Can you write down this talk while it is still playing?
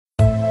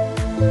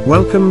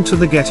Welcome to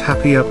the Get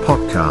Happier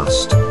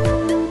podcast.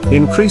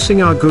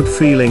 Increasing our good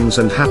feelings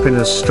and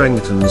happiness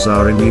strengthens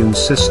our immune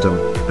system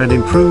and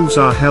improves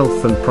our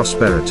health and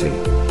prosperity.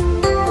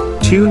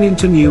 Tune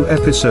into new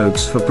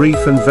episodes for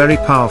brief and very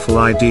powerful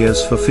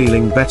ideas for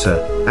feeling better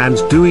and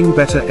doing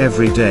better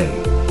every day.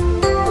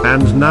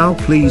 And now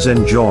please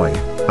enjoy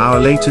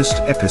our latest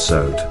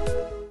episode.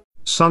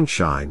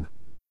 Sunshine.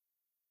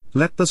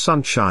 Let the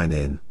sunshine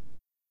in.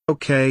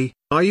 Okay,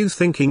 are you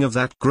thinking of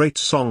that great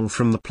song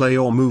from the play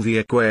or movie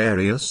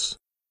Aquarius?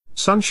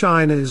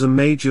 Sunshine is a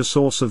major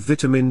source of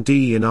vitamin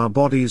D in our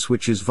bodies,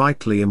 which is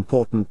vitally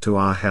important to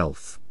our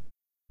health.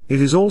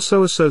 It is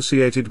also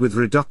associated with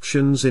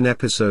reductions in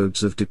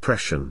episodes of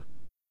depression.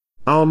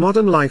 Our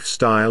modern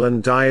lifestyle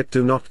and diet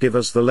do not give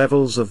us the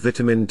levels of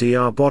vitamin D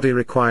our body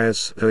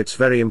requires, so it's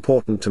very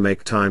important to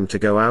make time to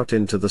go out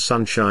into the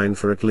sunshine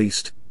for at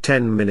least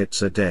 10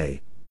 minutes a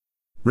day.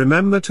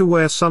 Remember to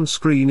wear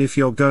sunscreen if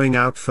you're going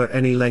out for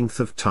any length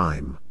of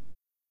time.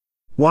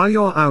 While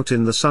you're out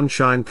in the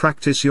sunshine,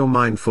 practice your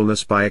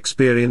mindfulness by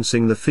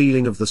experiencing the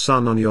feeling of the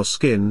sun on your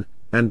skin,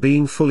 and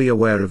being fully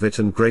aware of it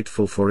and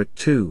grateful for it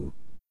too.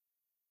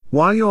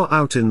 While you're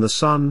out in the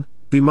sun,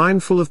 be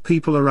mindful of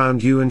people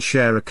around you and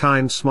share a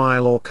kind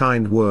smile or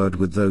kind word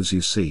with those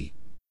you see.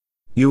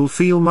 You'll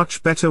feel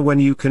much better when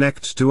you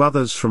connect to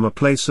others from a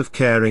place of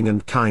caring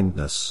and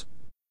kindness.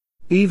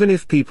 Even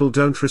if people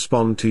don't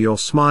respond to your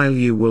smile,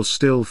 you will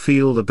still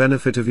feel the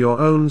benefit of your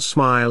own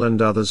smile, and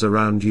others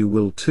around you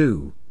will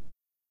too.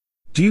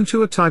 Due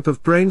to a type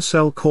of brain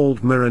cell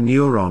called mirror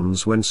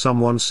neurons, when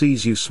someone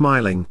sees you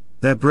smiling,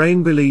 their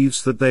brain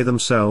believes that they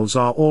themselves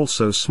are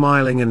also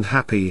smiling and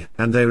happy,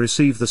 and they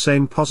receive the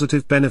same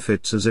positive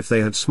benefits as if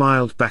they had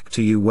smiled back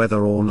to you,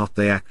 whether or not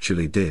they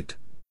actually did.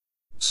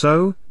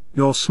 So,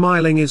 your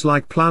smiling is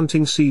like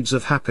planting seeds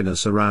of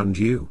happiness around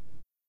you.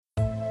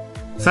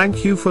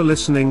 Thank you for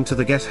listening to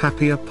the Get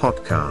Happier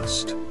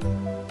podcast.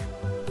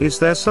 Is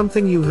there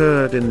something you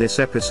heard in this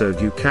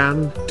episode you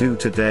can do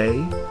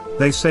today?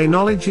 They say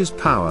knowledge is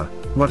power,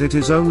 but it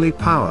is only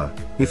power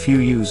if you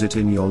use it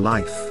in your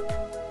life.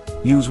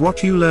 Use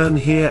what you learn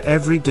here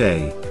every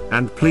day,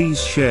 and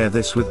please share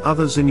this with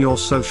others in your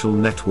social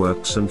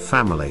networks and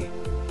family.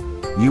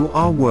 You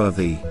are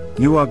worthy,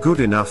 you are good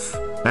enough,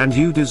 and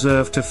you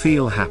deserve to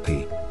feel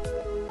happy.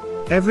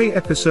 Every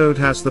episode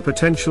has the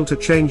potential to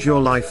change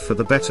your life for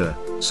the better,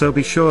 so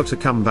be sure to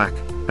come back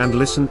and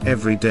listen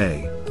every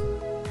day.